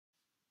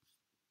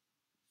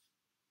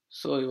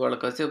So ఇవాళ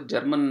కాసేపు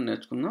German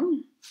నేర్చుకుందాం.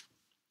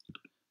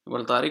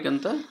 ఇవాళ తారీఖు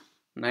ఎంత?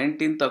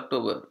 19th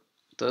October,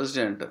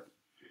 థర్స్డే అంట.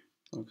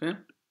 ఓకే,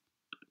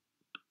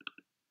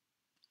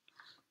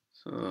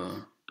 సో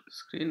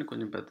స్క్రీన్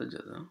కొంచెం పెద్దది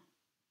చేద్దాం.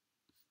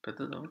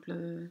 పెద్దది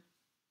అవ్వట్లేదు.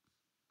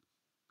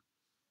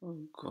 ఓ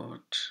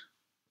గాడ్.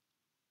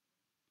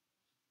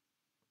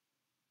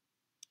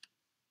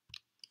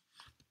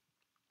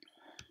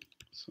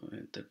 సో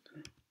ఎంత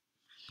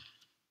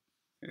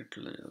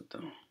ఎట్లా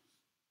చేద్దాం,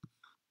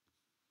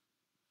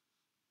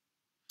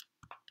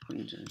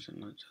 కొంచెం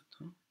చిన్న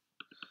చేద్దాం.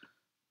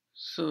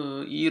 సో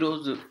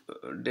ఈరోజు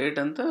డేట్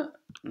అంతా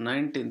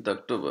 19th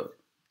October.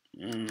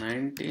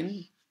 19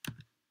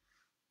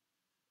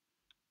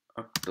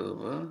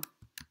 అక్టోబర్.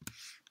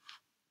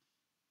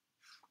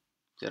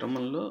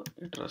 జర్మన్లో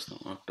ఇటు రాస్తాం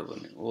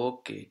అక్టోబర్ని.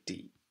 Okay, tea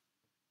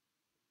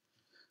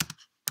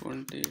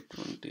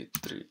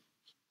 2023.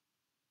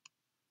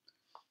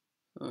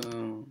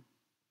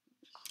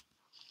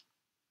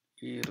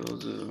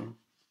 ఈరోజు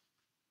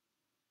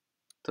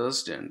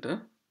థర్స్డే అంట.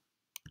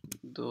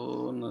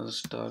 డోనర్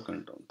స్టాక్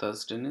అంటాం.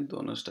 థర్స్డేని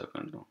డోనర్ స్టాక్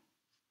అంటాం.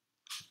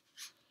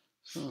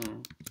 సో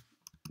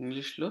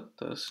ఇంగ్లీష్లో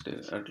థర్స్డే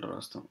అట్లా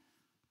రాస్తాం.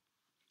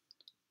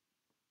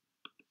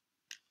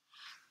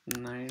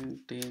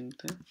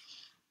 19th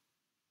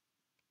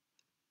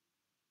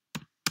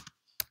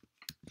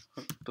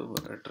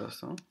October అట్లా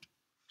రాస్తాం.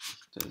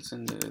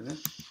 తెలిసిందే కదా,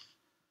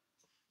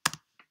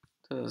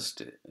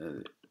 థర్స్డే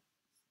అది.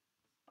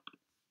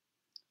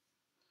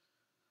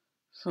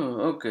 సో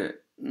ఓకే,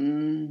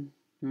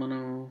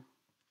 మనం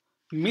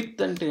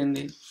మిత్ అంటే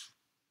ఏంది?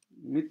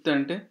 మిత్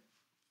అంటే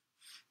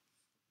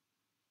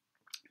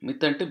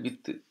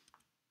విత్.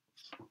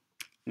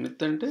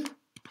 మిత్ అంటే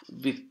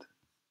విత్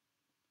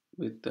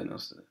అని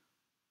వస్తుంది.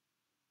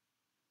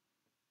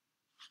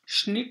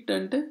 షినిట్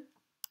అంటే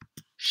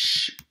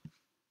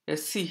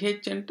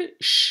SCH అంటే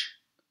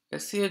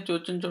SCH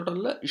వచ్చిన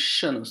చోటల్లా ఇష్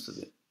అని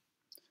వస్తుంది.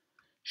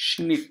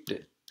 షినిట్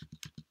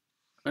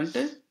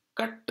అంటే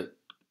కట్,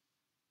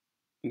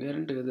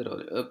 గ్యారంటీ కదా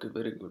రావాలి. Okay,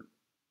 very good.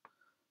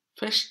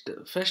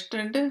 ఫెస్ట్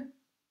అంటే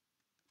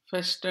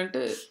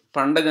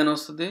పండగ అని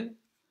వస్తుంది.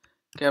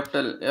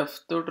 క్యాపిటల్ F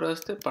తోటి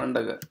రాస్తే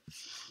పండగ.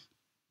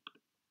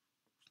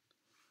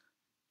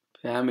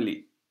 ఫ్యామిలీ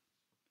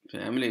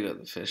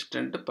కాదు, ఫెస్ట్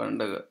అంటే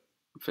పండగ,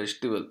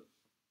 ఫెస్టివల్.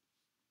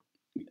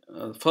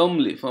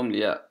 Firmly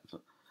yeah.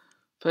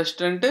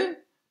 ఫెస్ట్ అంటే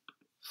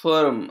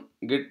ఫర్మ్,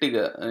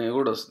 గట్టిగా అని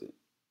కూడా వస్తుంది.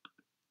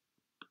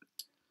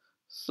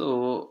 సో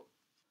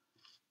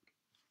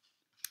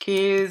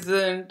కేజ్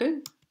అంటే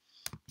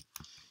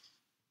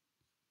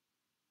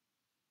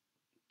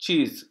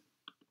చీజ్,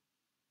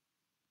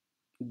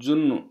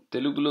 జున్ను.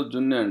 తెలుగులో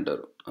జున్నే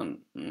అంటారు,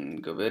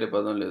 ఇంకా వేరే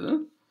పదం లేదు.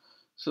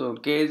 సో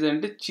కేజ్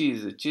అంటే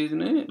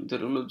చీజ్ని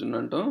తెలుగులో జున్ను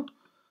అంటాం.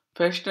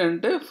 ఫెస్ట్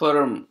అంటే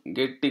ఫర్మ్,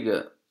 గట్టిగా.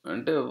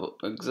 అంటే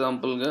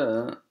ఎగ్జాంపుల్గా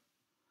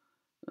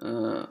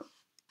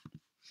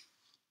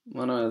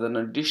మనం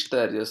ఏదైనా డిష్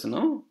తయారు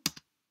చేస్తున్నాం,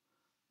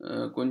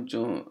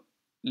 కొంచెం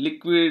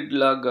లిక్విడ్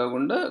లాగా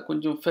కాకుండా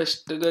కొంచెం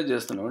ఫెస్ట్గా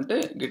చేస్తున్నాం, అంటే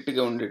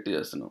గట్టిగా ఉండేట్టు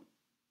చేస్తున్నాం.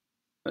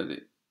 అది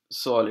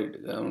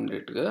సాలిడ్గా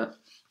ఉండేట్టుగా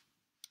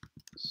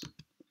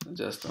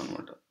చేస్తాం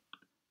అనమాట.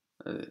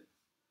 అది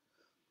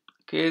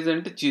కేజ్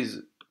అంటే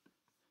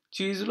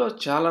చీజ్లో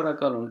చాలా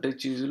రకాలు ఉంటాయి.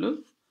 చీజులు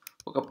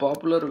ఒక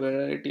పాపులర్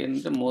వెరైటీ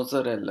అంటే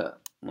మోజారెల్లా.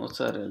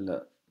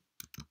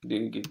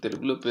 దీనికి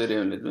తెలుగులో పేరు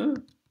ఏం లేదు.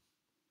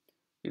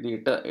 ఇది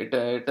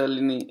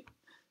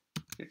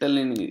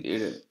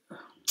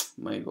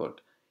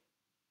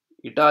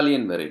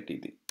ఇటాలియన్ వెరైటీ.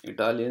 ఇది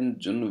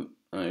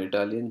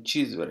ఇటాలియన్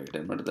చీజ్ వెరైటీ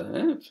అనమాట.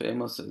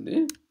 ఫేమస్ ఇది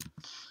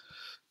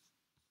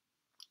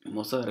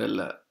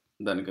మొజారెల్లా,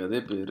 దానికి అదే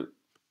పేరు.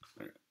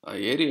 ఆ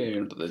ఏరియా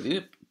ఉంటుంది, అది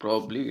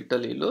ప్రాబ్లీ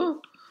ఇటలీలో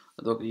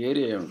అదొక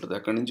ఏరియా ఉంటుంది,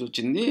 అక్కడి నుంచి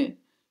వచ్చింది.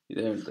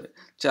 ఇదే ఉంటుంది.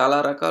 చాలా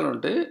రకాలు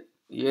ఉంటాయి,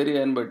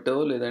 ఏరియాని బట్టో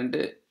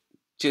లేదంటే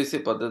చేసే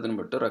పద్ధతిని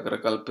బట్టో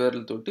రకరకాల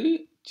పేర్లతోటి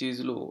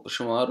చీజులు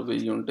సుమారు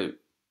 1000 ఉంటాయి.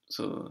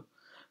 సో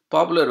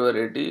పాపులర్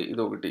వెరైటీ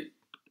ఇది ఒకటి,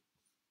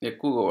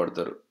 ఎక్కువగా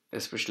వాడతారు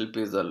ఎస్పెషల్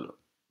పిజ్జాల్లో.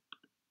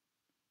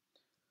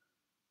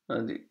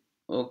 అది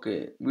ఓకే.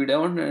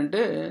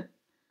 వీడేమంటున్నాడంటే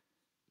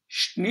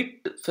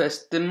షినిట్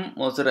ఫెస్టెమ్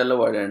మొజరెల్లా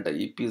వాడాడంట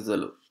ఈ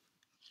పిజ్జాలో.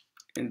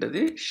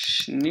 ఏంటది?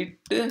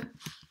 షినిట్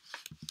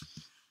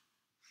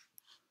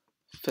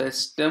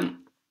ఫెస్టెమ్.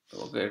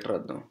 ఓకే, ఎట్లా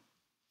అర్థం?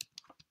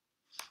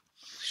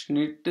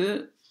 షినిట్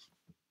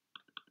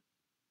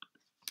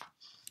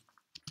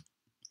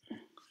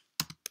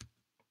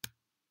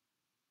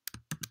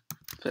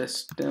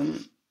ఫెస్టెమ్.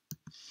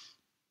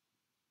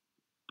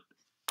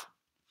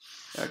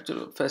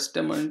 యాక్చువల్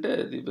ఫెస్టెమ్ అంటే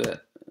అది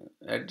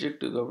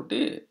అడ్జెక్టివ్ కాబట్టి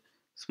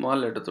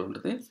స్మాల్ లెటర్తో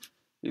ఉంటుంది.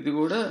 ఇది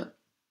కూడా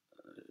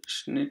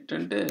షినిట్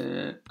అంటే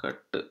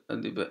కట్,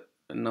 అది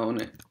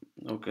నౌనే.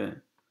 ఓకే.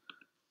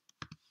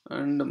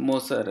 అండ్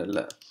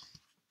మోజారెల్లా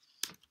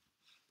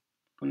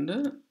అండ్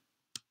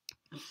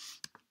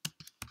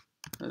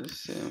అది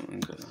సేమ్,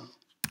 ఇంకా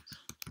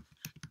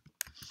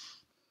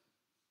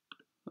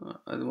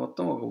అది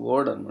మొత్తం ఒక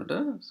వర్డ్ అనమాట.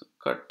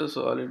 కట్,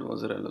 సాలిడ్,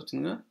 మోజారెల్లా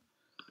వచ్చిందిగా.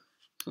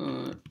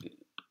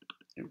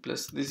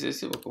 ప్లస్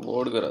తీసేసి ఒక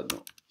వర్డ్గా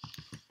రాద్దాం.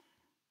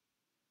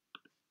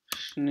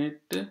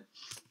 Schnitt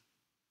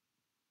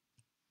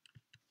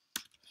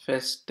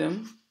festem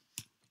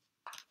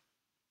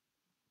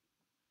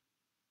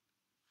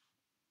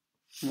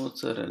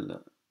Mozarella.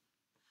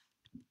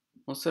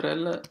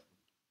 Mozarella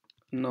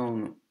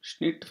noun.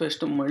 Schnitt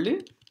festem మళ్ళీ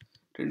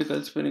రెండు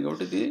కలిసిపోయినాయి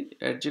కాబట్టి ఇది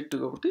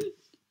అడ్జెక్టివ్ కాబట్టి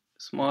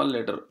స్మాల్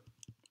లెటర్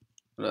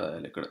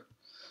రాయాలి ఇక్కడ.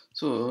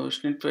 సో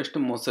Schnitt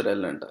festem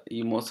Mozarella అంట. ఈ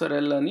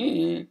మొసరెల్లాని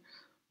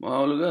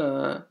మామూలుగా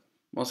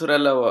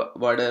మొసరెల్లా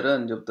వాడారు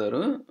అని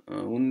చెప్తారు,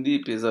 ఉంది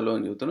పిజ్జాలో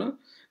అని చెప్తారు.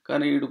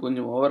 కానీ వీడు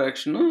కొంచెం ఓవర్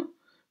యాక్షన్.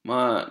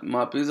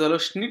 మా పిజ్జాలో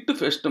Schnitt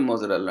festem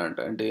మొసరెల్లా అంట.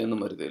 అంటే ఏందో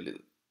మరి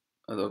తెలియదు.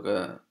 అదొక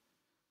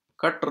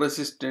కట్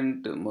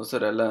రెసిస్టెంట్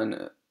మొసరెల్లా అని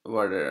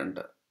వాడాడంట.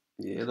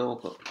 ఏదో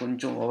ఒక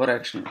కొంచెం ఓవర్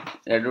యాక్షన్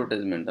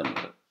అడ్వర్టైజ్మెంట్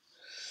అనమాట.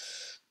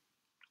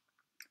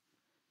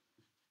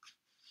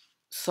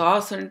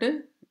 సాస్ అంటే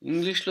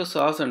ఇంగ్లీష్లో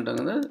సాస్ అంటాం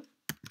కదా,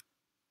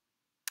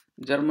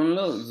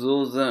 జర్మన్లో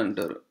జోజా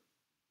అంటారు.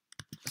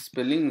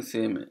 స్పెల్లింగ్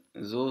సేమే,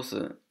 జోస్.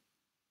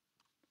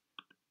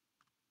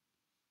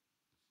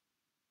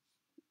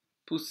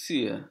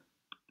 పుస్సియా,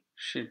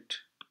 షిట్,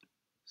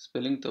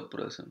 స్పెల్లింగ్ తప్పు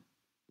రాసాను.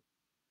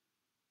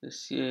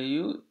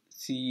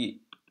 SAUCE.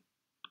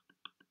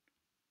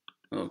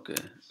 Okay,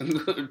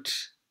 good,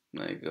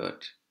 my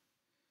God.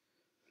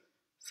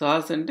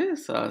 Sauce అంటే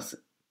సాస్.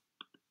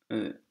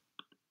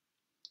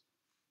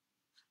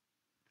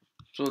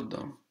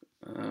 చూద్దాం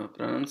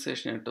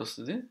ప్రొనౌన్సియేషన్ ఎట్ట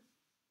వస్తుంది.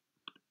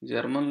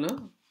 జర్మన్లో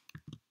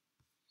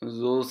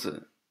Jose,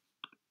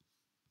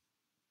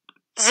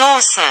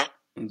 Soße,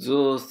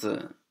 Jose,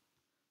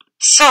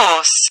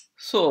 Sauce,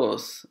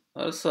 సోస్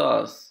are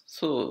sauce,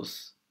 సోస్,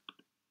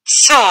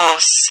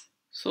 Sauce,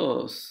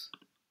 సోస్,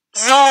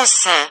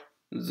 Soße,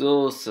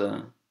 Jose.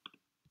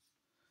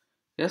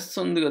 Yes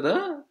ఉంది కదా,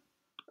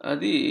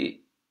 అది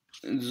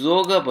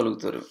జోగా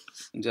పలుకుతారు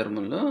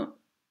జర్మన్లో.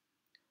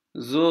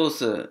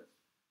 జోస్,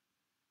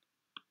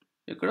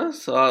 ఇక్కడ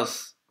సాస్,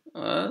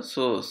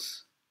 సోస్.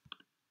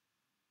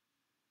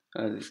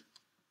 అది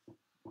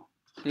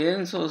ఏం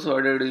సోస్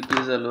వాడాడు ఈ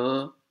పిజ్జాలో?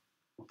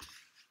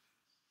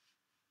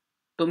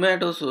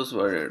 టొమాటో సోస్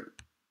వాడాడు.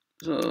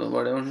 సో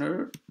వాడు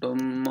ఏమంటున్నాడు,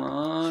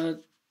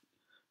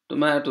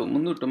 టొమాటో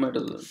ముందు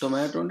టొమాటో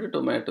అంటే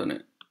టొమాటోనే.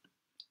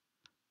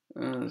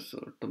 సో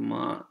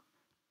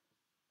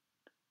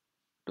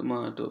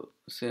టొమాటో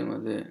సేమ్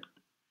అదే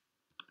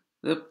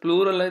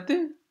ప్లూరల్ అయితే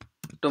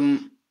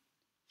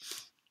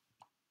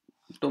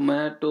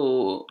టొమాటో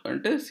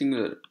అంటే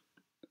సింగులర్,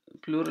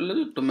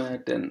 ప్లూరల్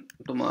టొమాటన్,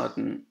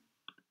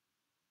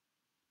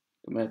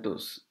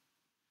 టొమాటోస్.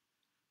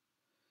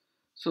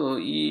 సో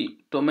ఈ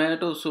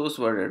టొమాటో సోస్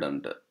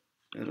వాడాడంట.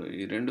 ఈ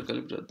రెండు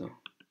కలిపి చేద్దాం.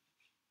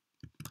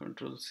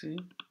 Ctrl+C.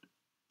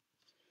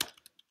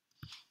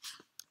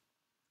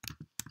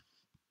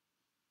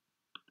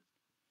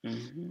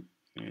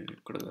 ఇది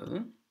ఇక్కడ కాదు,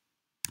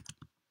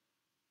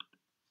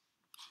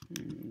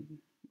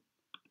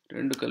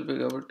 రెండు కలిపే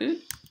కాబట్టి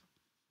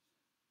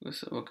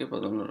ఒకే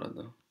పదంలో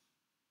రాద్దాం.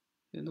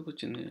 ఎందుకు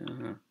వచ్చింది?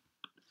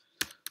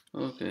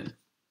 ఓకే,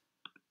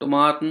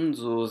 టొమాటన్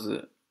జోజ్.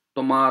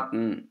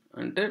 టొమాటన్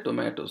అంటే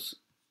టొమాటోస్,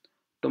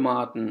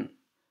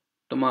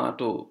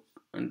 టొమాటో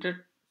అంటే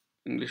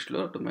ఇంగ్లీష్లో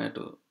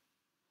టొమాటో.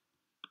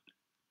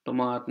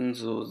 టొమాటన్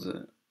జోజ్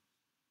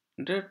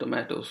అంటే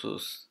టొమాటో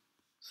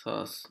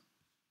సాస్.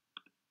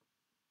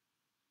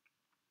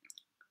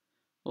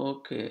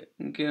 ఓకే,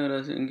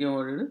 ఇంకేం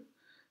వాడాడు?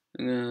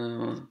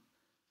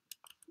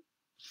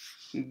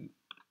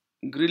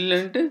 గ్రిల్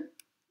అంటే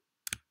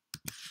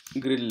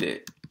గ్రిల్లే,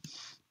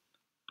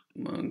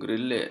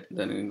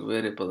 దానికి ఇంక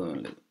వేరే పదం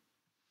లేదు.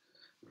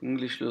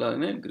 ఇంగ్లీష్లో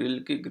లాగానే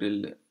గ్రిల్కి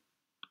గ్రిల్లే.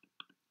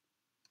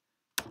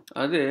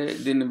 అదే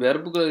దీన్ని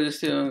వెర్బ్గా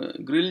చేస్తే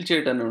గ్రిల్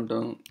చేయటం అని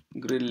ఉంటాం,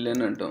 గ్రిల్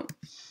అని అంటాం.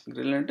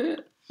 గ్రిల్ అంటే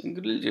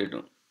గ్రిల్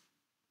చేయటం.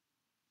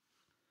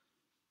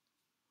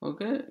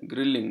 Okay,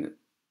 grilling.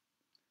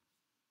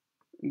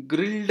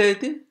 గ్రిల్డ్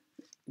అయితే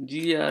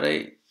GRI,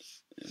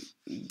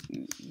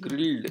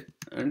 గ్రిల్డ్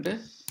అంటే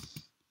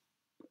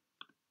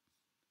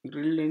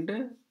గ్రిల్లెన్.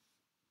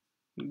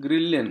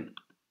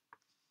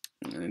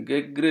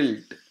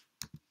 gegrillt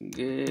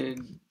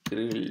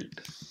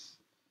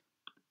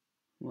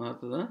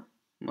మారుతుందా?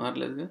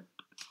 మారలేదుగా,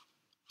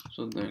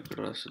 చూద్దాం ఇక్కడ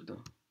రాసిద్దాం.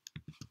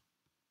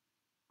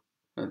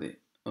 అది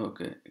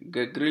ఓకే.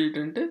 gegrillt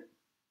అంటే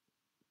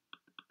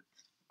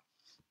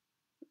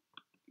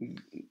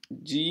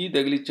జీ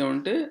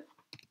తగిలించామంటే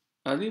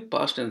అది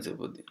పాస్ట్ టెన్స్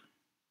అయిపోద్ది.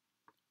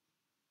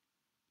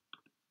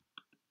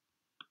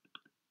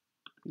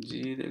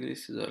 జీ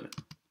తగిలిస్తే చాలు,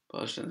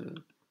 పాస్ట్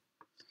టెన్స్.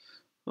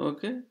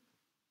 ఓకే,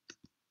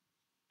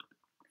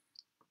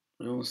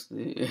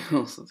 ఏమొస్తుంది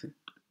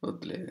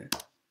వద్దులే.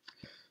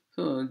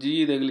 సో జీ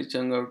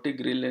తగిలించాం కాబట్టి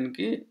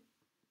గ్రిల్లెన్కి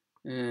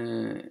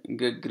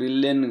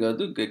గ్రిల్లెన్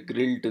కాదు,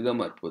 gegriltగా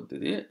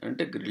మారిపోతుంది.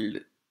 అంటే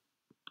గ్రిల్డ్.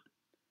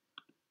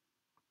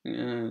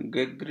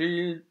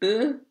 gegrillt.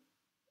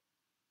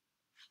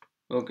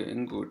 ఓకే,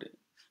 ఇంకోటి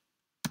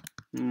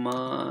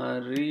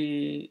mariniert.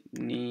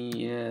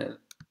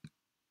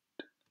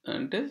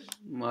 అంటే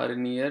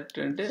mariniert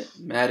అంటే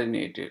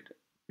marinated.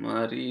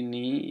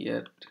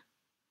 mariniert.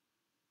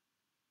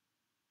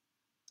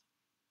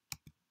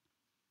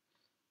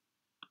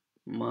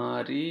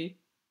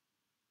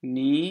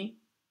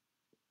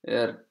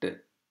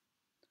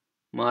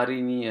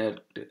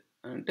 mariniert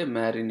అంటే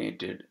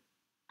marinated.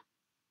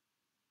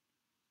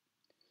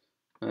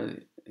 అది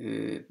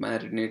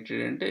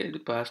marinated అంటే ఇది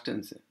past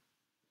tense.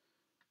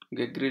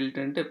 gegrillt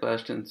అంటే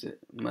past tense.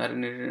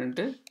 marinated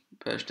అంటే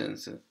past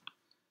tense.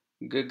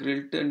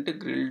 gegrillte అంటే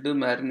grilled,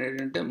 marinated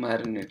అంటే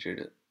marinated.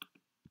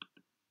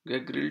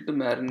 gegrillt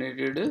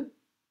marinated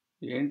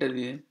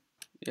ఏంటది?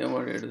 ఏం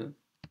వాడాడు?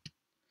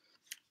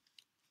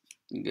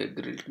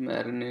 gegrillt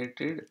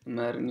marinated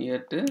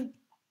mariniert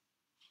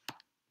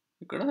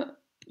ఇక్కడ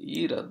ఈ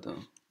రాద్దాం.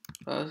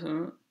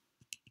 రాసాం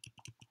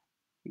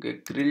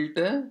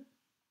gegrillte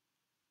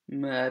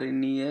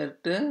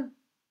mariniert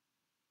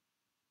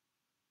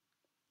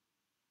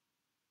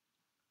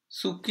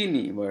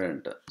zucchini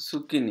వాడంట.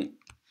 zucchini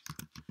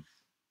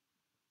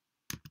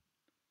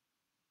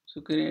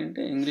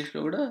అంటే ఇంగ్లీష్లో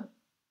కూడా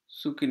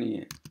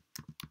zucchiniయే.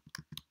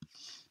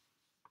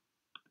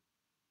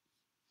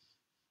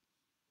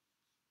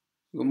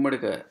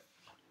 గుమ్మడికాయ.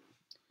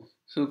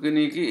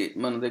 సుకినీకి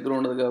మన దగ్గర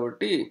ఉండదు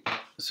కాబట్టి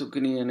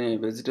సుకినీ అనే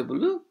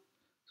వెజిటబుల్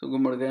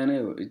గుమ్మడికాయ అనే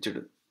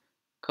ఇచ్చాడు.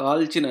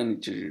 కాల్చిన అని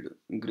ఇచ్చాడు.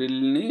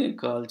 గ్రిల్ని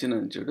కాల్చిన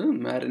అని ఇచ్చాడు.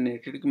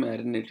 మ్యారినేటెడ్కి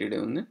మ్యారినేటెడే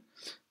ఉంది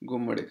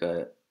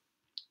గుమ్మడికాయ.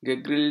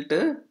 gegrillte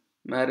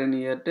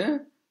marinierte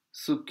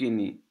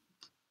zucchini.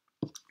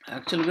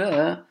 యాక్చువల్గా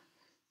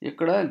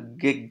ఇక్కడ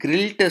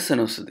gegrilltes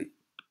అని వస్తుంది.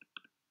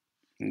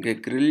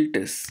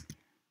 gegrilltes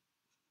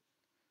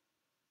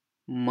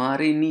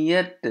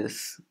mariniertes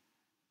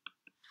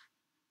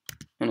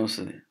అని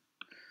వస్తుంది.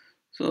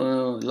 సో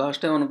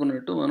లాస్ట్ టైం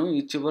అనుకున్నట్టు మనం ఈ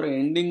చివరి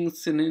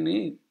ఎండింగ్స్ని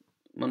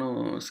మనం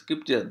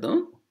స్కిప్ చేద్దాం.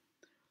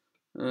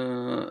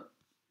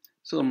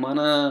 సో మన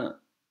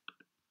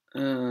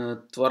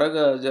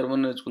త్వరగా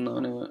జర్మన్ నేర్చుకుందాం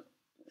అనే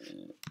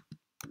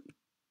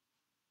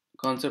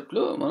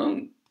కాన్సెప్ట్లో మనం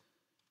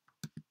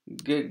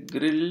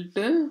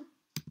gegrillte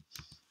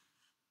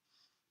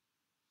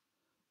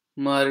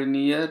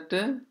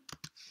marinierte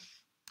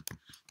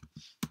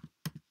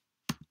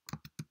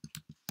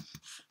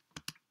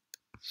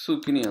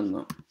zucchini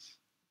అందాం.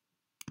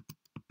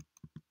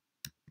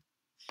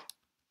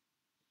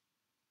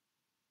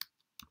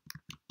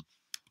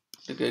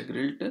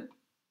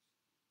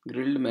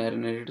 గ్రిల్డ్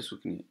మ్యారినేటెడ్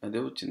zucchini అదే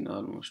వచ్చింది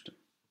ఆల్మోస్ట్.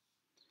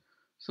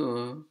 సో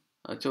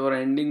ఆ చివరి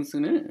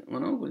ఎండింగ్స్ని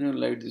మనం కొంచెం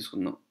లైట్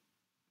తీసుకుందాం.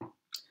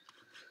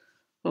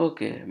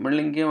 ఓకే, మళ్ళీ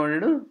ఇంకేం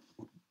వాడాడు?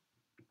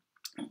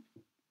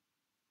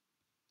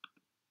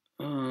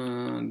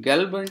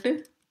 గెల్బ్ అంటే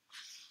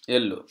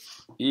ఎల్లో,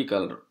 ఈ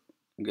కలర్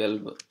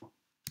గెల్బ్.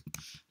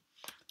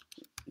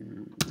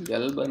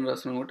 గెల్బ్ అని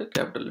రాసిన కూడా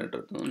క్యాపిటల్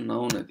లెటర్తో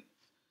నౌన్. అది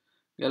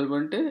గెల్బ్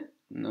అంటే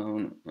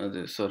నౌన్,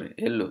 అదే సారీ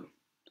ఎల్లో.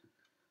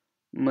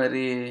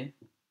 మరి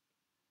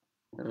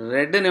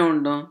రెడ్ అనే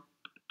ఉంటాం.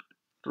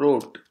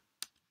 రోట్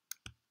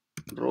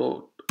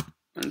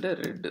అంటే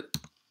రెడ్.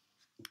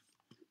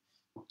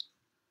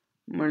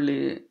 మళ్ళీ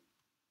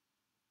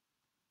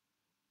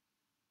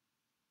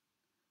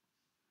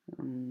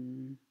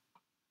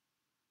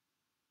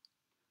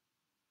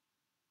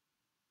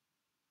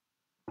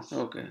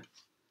ఓకే,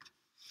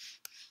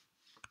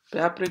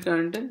 పాప్రికా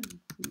అంటే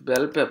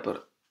బెల్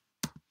పెప్పర్.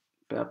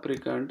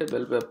 పాప్రికా అంటే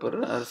బెల్ పెప్పర్,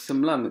 అది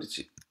సిమ్లా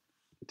మిర్చి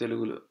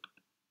తెలుగులో.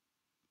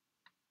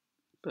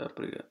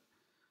 పాప్రికా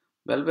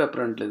బెల్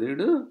పెప్పర్ అంటలేదు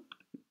వీడు,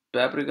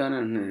 పాప్రికా అని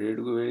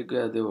అంటున్నాడు.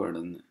 వేడిగా అదే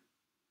వాడుంది.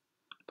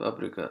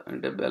 పాప్రికా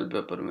అంటే బెల్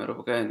పెప్పర్,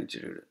 మిరపకాయ అని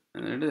ఇచ్చాడు.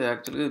 ఎందుకంటే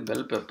యాక్చువల్గా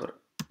బెల్ పెప్పర్.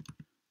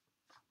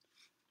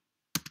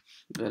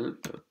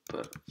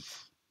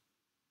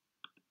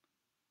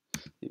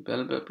 ఈ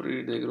బెల్ పెప్పర్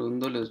వీడి దగ్గర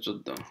ఉందో లేదో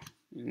చూద్దాం.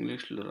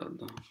 ఇంగ్లీష్లో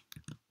రాద్దాం,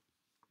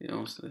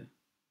 ఏమొస్తుంది.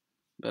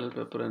 బెల్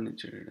పెప్పర్ అని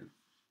ఇచ్చాడు.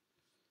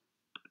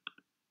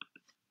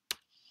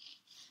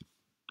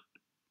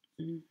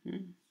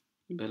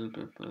 బెల్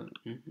పెప్పర్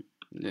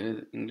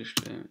లేదు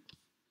ఇంగ్లీష్లో.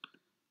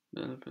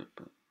 Bell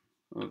pepper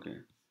okay.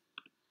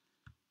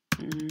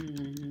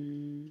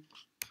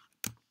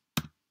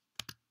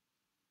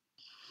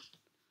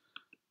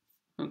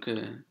 ఓకే,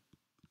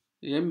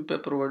 ఏం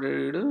పెప్పర్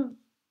వాడాడు?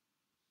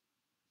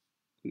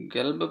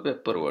 గెల్బ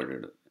పెప్పర్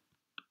వాడాడు.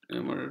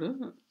 ఏం వాడాడు?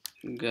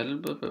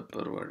 గెల్బ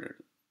పెప్పర్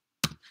వాడాడు.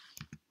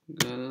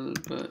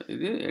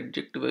 ఇది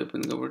అడ్జెక్టివ్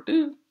అయిపోయింది కాబట్టి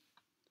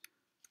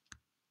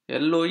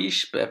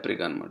ఎల్లోయిష్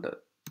పాప్రికా అనమాట.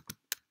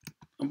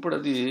 అప్పుడు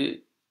అది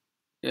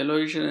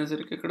ఎల్లోయిష్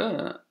అనేసరికి ఇక్కడ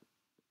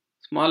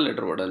స్మాల్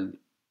లెటర్ వాడాలి.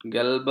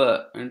 గెల్బ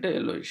అంటే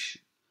ఎల్లోయిష్,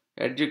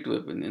 అడ్జెక్టివ్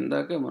అయిపోయింది.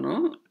 ఇందాక మనం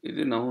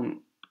ఇది నౌన్,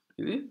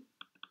 ఇది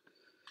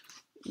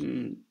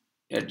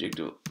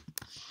adjective.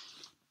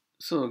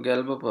 So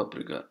గెల్బ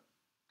paprika,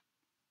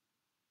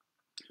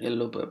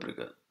 yellow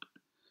paprika.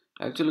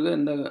 యాక్చువల్గా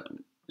ఇందాక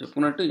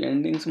చెప్పుకున్నట్టు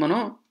ఎండింగ్స్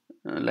మనం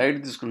లైట్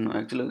తీసుకున్నాం.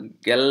 యాక్చువల్గా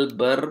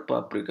గెల్బర్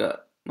పాప్రికా,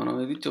 మనం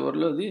ఇది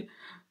చివరిలో అది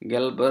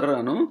గెల్బర్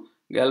అను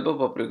గెల్బ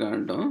పాప్రికా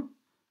అంటాం.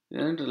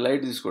 ఏంటంటే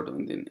లైట్ తీసుకోవటం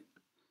దీన్ని.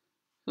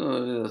 సో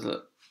ఇది అసలు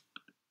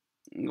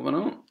ఇంకా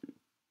మనం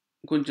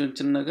కొంచెం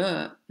చిన్నగా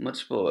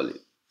మర్చిపోవాలి,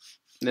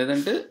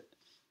 లేదంటే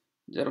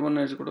జర్మన్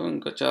నేర్చుకోవడం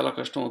ఇంకా చాలా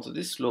కష్టం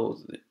అవుతుంది, స్లో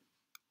అవుతుంది.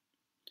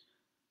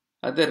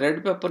 అదే రెడ్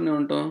పెప్పర్ని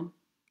ఏమంటాం?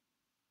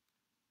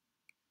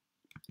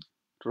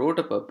 రోట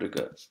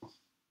పాప్రికా.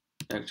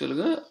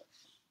 యాక్చువల్గా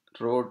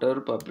రోటర్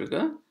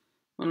పాప్రికా,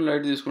 మనం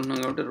లైట్ తీసుకుంటున్నాం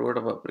కాబట్టి రోట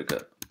paprika.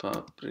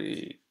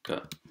 Paprika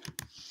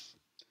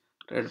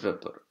red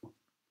pepper.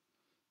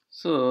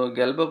 So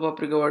గెల్బ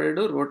paprika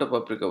వాడాడు, రోట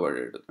పాప్రికా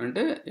వాడాడు.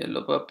 అంటే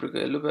ఎల్లో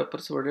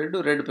పెప్పర్స్ వాడాడు,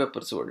 రెడ్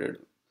పెప్పర్స్ వాడాడు.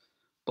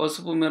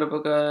 పసుపు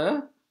మిరపకాయ,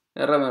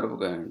 ఎర్ర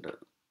మిరపకాయ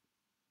అంటారు.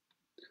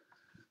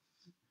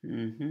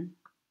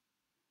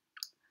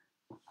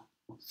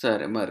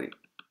 సరే, మరి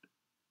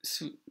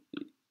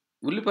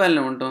ఉల్లిపాయలను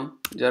ఏమంటాం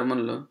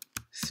జర్మన్లో?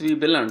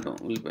 స్వీబెల్ అంటాం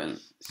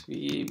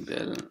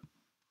ఉల్లిపాయలను.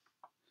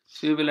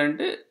 స్వీబెల్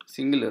అంటే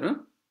సింగులర్.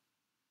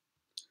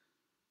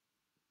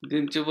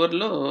 దీని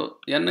చివరిలో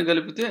ఎన్న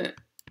కలిపితే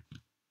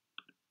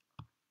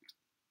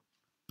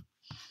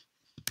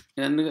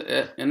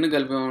ఎన్న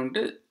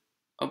కలిపామంటే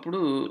అప్పుడు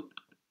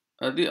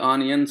అది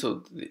ఆనియన్స్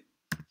అవుతుంది,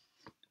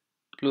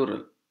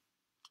 ప్లూరల్.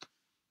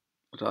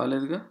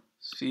 రాలేదుగా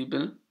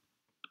స్వీబెల్.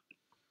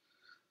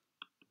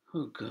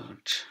 ఓ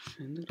గాడ్,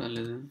 ఎందుకు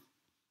రాలేదు?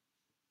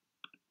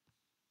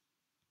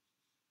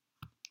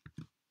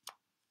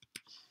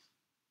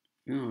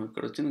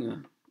 ఇక్కడ వచ్చిందిగా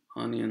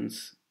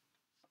ఆనియన్స్.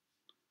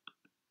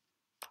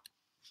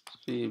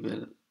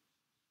 స్వీబెల్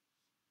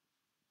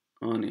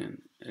onion,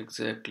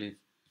 exactly.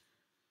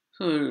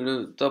 సో ఇప్పుడు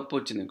తప్పు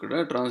వచ్చింది ఇక్కడ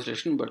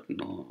translation, but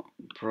no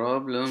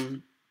problem.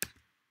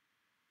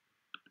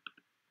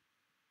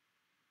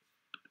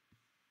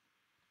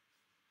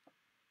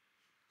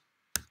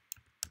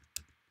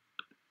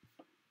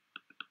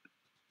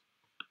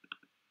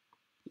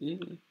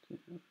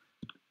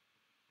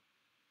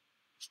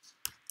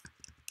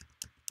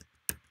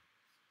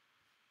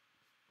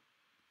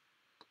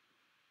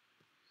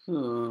 So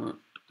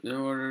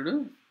ఏవాడాడు?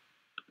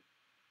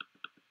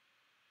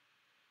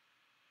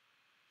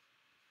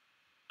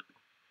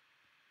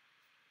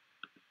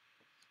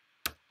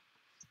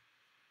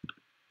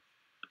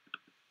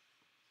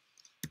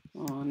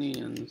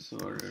 Onions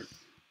వాడాడు,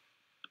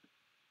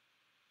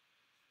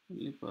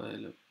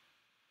 ఉల్లిపాయలు.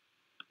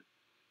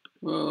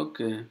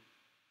 ఓకే,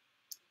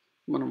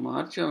 మనం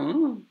మార్చాము,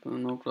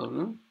 నో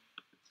ప్రాబ్లం.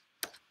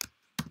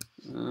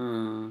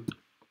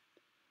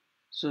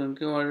 సో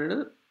ఇంకేం వాడాడు?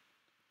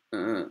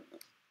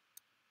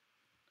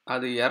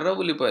 అది ఎర్ర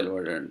ఉల్లిపాయలు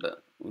వాడాడంట.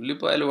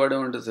 ఉల్లిపాయలు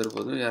వాడామంటే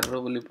సరిపోదు, ఎర్ర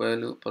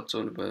ఉల్లిపాయలు, పచ్చ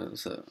ఉల్లిపాయలు.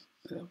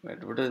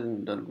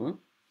 అడ్వర్టైజ్మెంట్ అనుకో.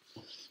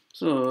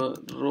 సో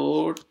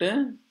రోటే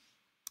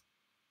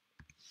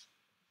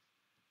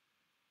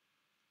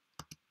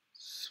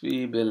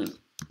స్వీబెల్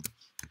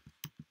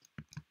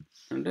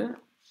అంటే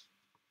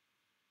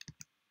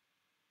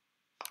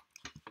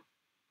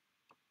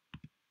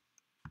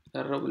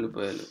ఎర్ర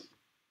ఉల్లిపాయలు,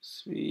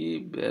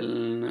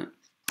 స్వీబెల్న్.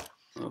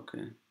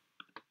 Okay,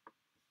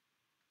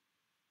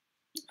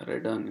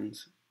 red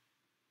onions,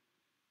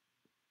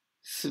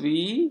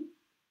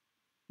 స్వీబెల్న్.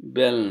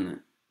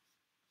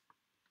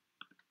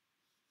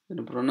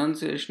 దీని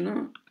ప్రొనౌన్సియేషన్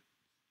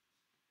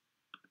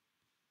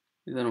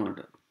ఇదనమాట.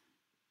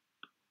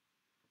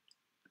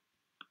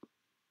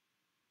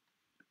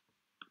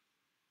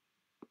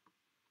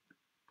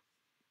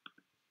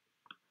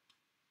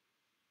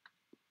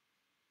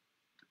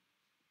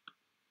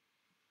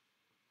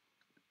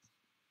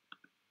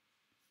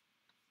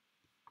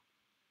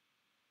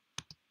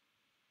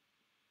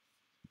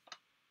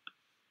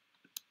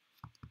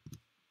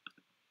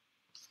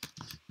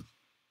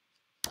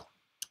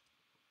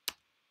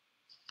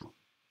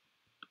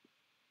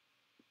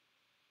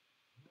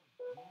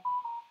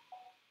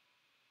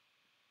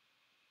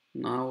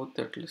 నా ఒత్తి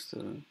ఎట్లా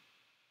ఇస్తారు?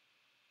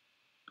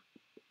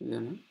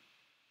 ఇదేనా?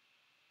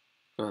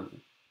 కాదు.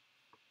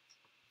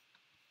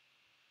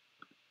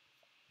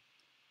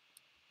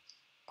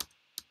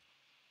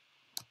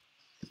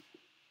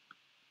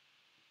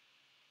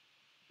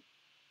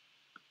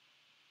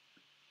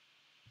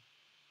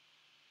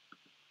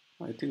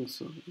 I think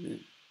so. ఇది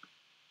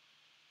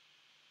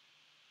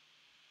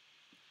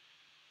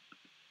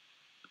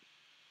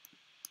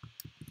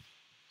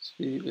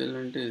స్వీబెల్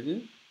అంటే ఇది.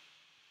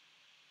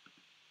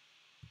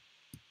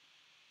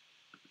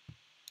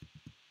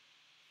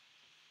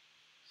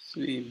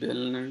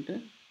 స్వీబెల్ అంటే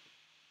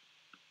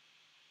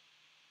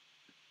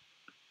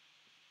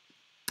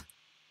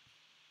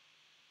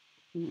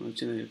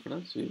వచ్చింది ఇక్కడ,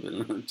 స్వీబెల్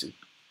వచ్చింది.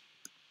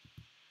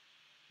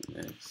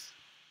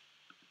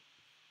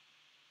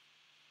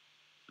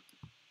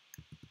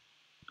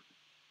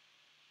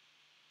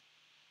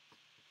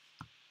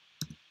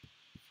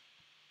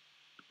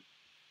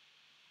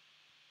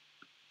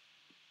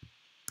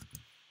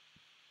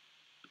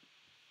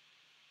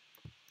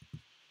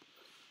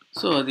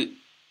 సో అది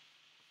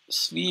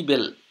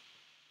స్వీబెల్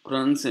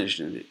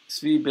ప్రొనౌన్సియేషన్. ఇది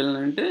స్వీబెల్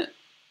అంటే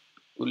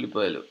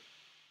ఉల్లిపాయలు.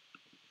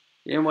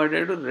 ఏం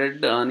వాడాడు?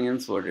 రెడ్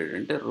ఆనియన్స్ వాడాడు,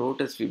 అంటే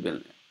రోటే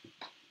స్వీబెల్.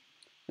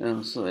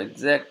 సో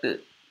ఎగ్జాక్ట్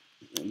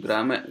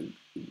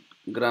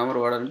గ్రామర్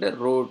వాడాలంటే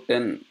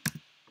రోటెన్.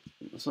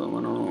 సో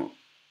మనం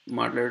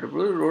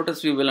మాట్లాడేటప్పుడు రోటే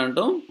స్వీబెల్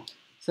అంటాం.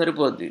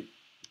 సరిపోద్ది.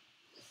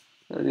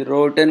 అది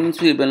రోటెన్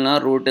స్వీబెల్నా,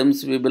 రోటెమ్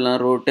స్వీబెల్నా,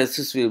 రోటెస్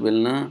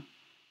స్వీబెల్నా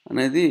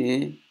అనేది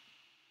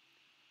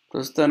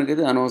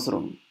ప్రస్తుతానికైతే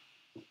అనవసరం.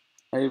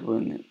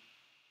 అయిపోయింది.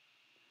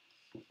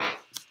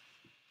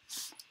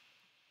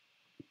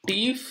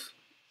 టీఫ్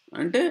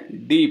అంటే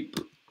డీప్.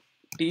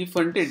 టీఫ్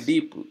అంటే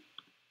డీప్.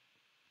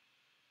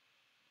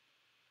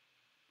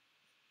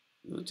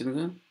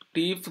 వచ్చిందిగా.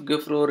 టీఫ్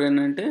గెఫ్రోరెన్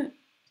అంటే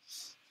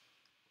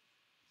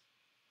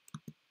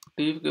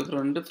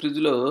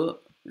ఫ్రిడ్జ్లో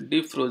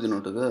డీప్ ఫ్రోజన్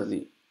ఉంటుంది అది.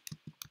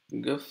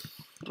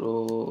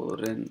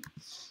 గెఫ్రోరెన్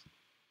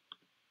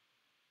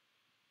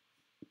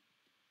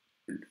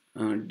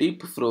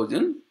డీప్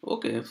ఫ్రోజన్.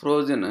 ఓకే,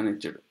 ఫ్రోజన్ అని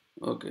ఇచ్చాడు.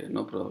 Okay,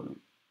 no problem.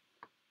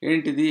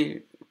 ఏంటిది?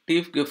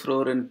 టీఫ్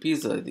గెఫ్రోరెన్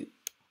పిజ్జా ఇది.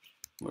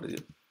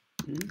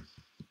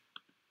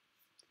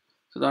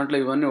 సో దాంట్లో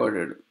ఇవన్నీ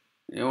వాడాడు.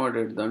 ఏం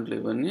వాడాడు దాంట్లో?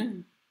 ఇవన్నీ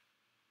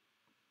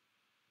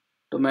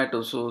టొమాటో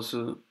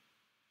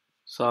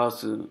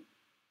సాసు,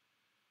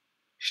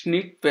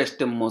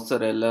 schnittfestem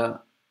మొజరెల్లా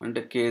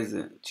అంటే కేజ్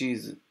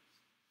చీజ్,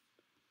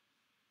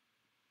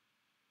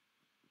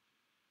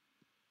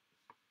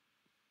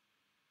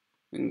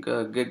 ఇంకా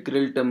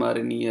gegrillte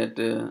mariniert,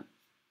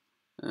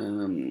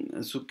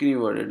 zucchini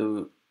వాడాడు,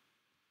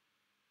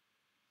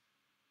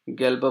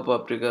 gelb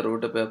paprika,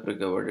 rote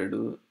paprika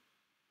వాడాడు,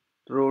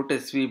 rote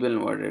Zwiebeln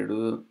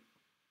వాడాడు,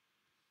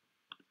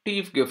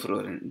 టీఫ్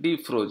గెఫ్రోరెన్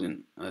డీప్ ఫ్రోజన్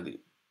అది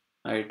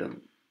ఐటమ్.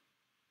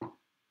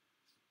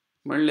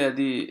 మళ్ళీ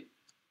అది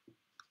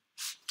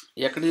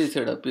ఎక్కడ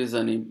చేశాడు ఆ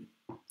పిజ్జాని?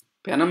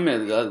 పెనం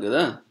మీద కాదు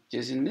కదా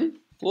చేసింది,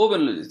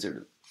 ఓవెన్లో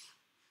చేశాడు.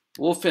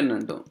 ఓఫెన్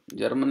అంటాం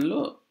జర్మన్లో.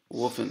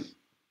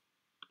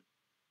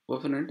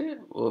 ఓఫెన్ అంటే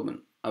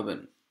ఓవెన్,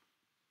 అవెన్,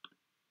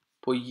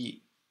 పొయ్యి.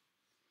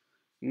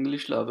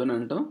 ఇంగ్లీష్లో అవెన్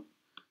అంటాం,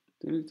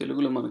 దీనికి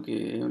తెలుగులో మనకి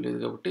ఏం లేదు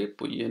కాబట్టి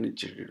పొయ్యి అని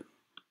ఇచ్చాడు.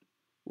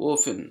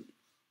 ఓఫెన్ని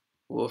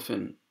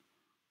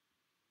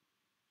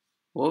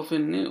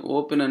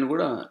ఓపెన్ అని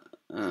కూడా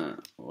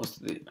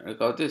వస్తుంది.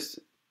 కాకపోతే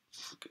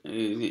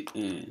ఇది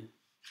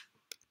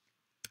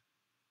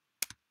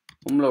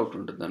ఉమ్లౌట్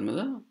ఉంటుంది దాని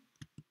మీద.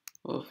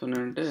 ఓఫెన్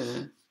అంటే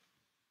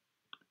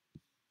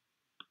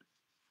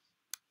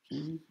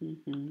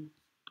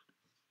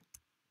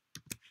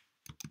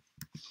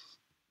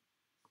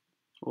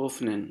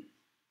ఓఫెన్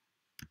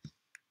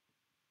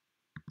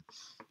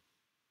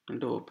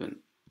అంటే ఓపెన్.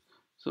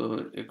 సో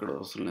ఇక్కడ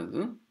అవసరం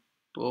లేదు.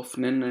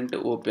 ఓఫెన్ అంటే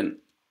ఓపెన్.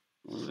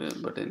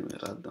 బట్ ఎనివే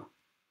రాద్దాం.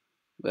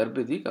 వెర్బ్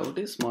ఇది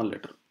కాబట్టి స్మాల్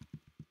లెటర్.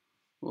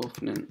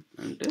 ఓఫెన్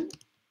అంటే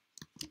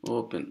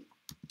ఓపెన్.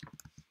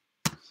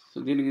 సో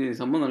దీనికి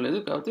సంబంధం లేదు,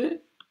 కాకపోతే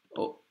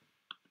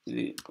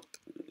ఇది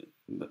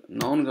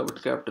నౌన్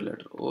కాబట్టి క్యాపిటల్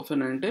లెటర్.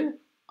 ఓఫెన్ అంటే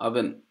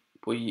అవెన్,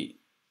 పొయ్యి.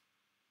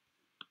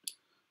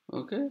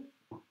 ఓకే.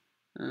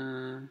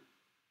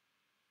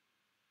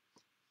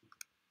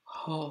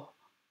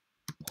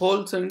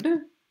 హోల్స్ అంటే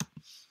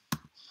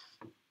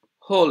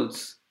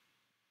హోల్స్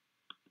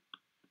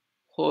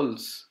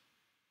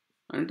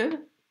అంటే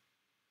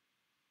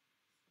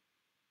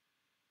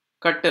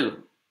కట్టెలు.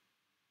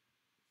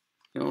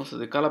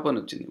 ఏమొస్తుంది? కలపని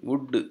వచ్చింది,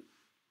 వుడ్.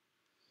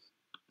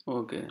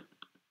 ఓకే.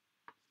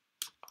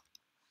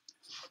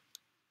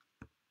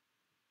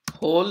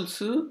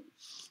 హోల్స్,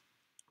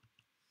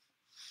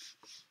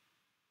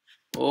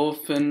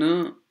 ఓఫెన్,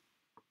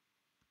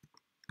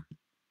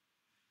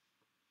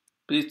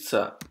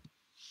 పిజ్జా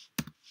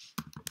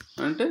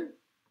అంటే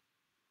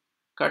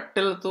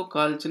కట్టెలతో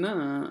కాల్చిన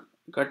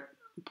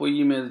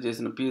పొయ్యి మీద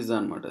చేసిన పిజ్జా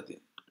అనమాట అది.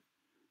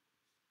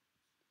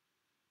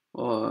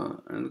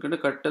 ఎందుకంటే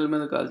కట్టెల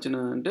మీద కాల్చిన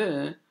అంటే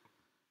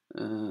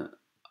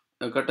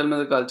కట్టెల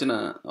మీద కాల్చిన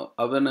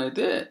అవెన్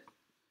అయితే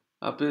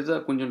ఆ పిజ్జా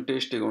కొంచెం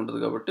టేస్టీగా ఉంటుంది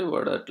కాబట్టి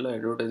వాడు అట్లా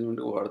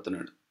అడ్వర్టైజ్మెంట్గా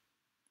వాడుతున్నాడు.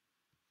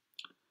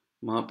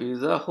 మా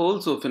పిజ్జా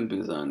హోల్సోఫెన్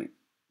పిజ్జా అని.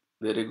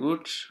 Very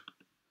good.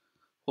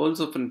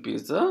 హోల్సోఫెన్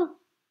పిజ్జా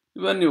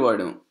ఇవన్నీ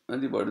వాడాం,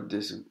 అది వాడి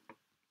ఉద్దేశం.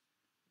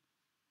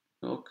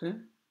 ఓకే.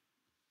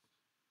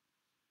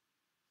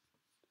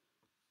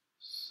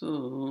 సో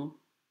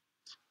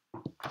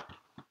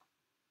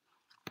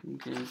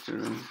ఇంకేం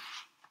చూడండి.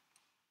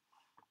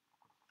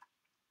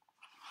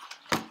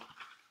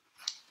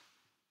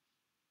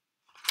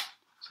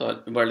 సో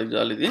ఇవాళ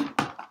చాలు ఇది.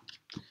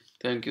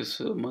 Thank you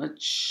so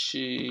much.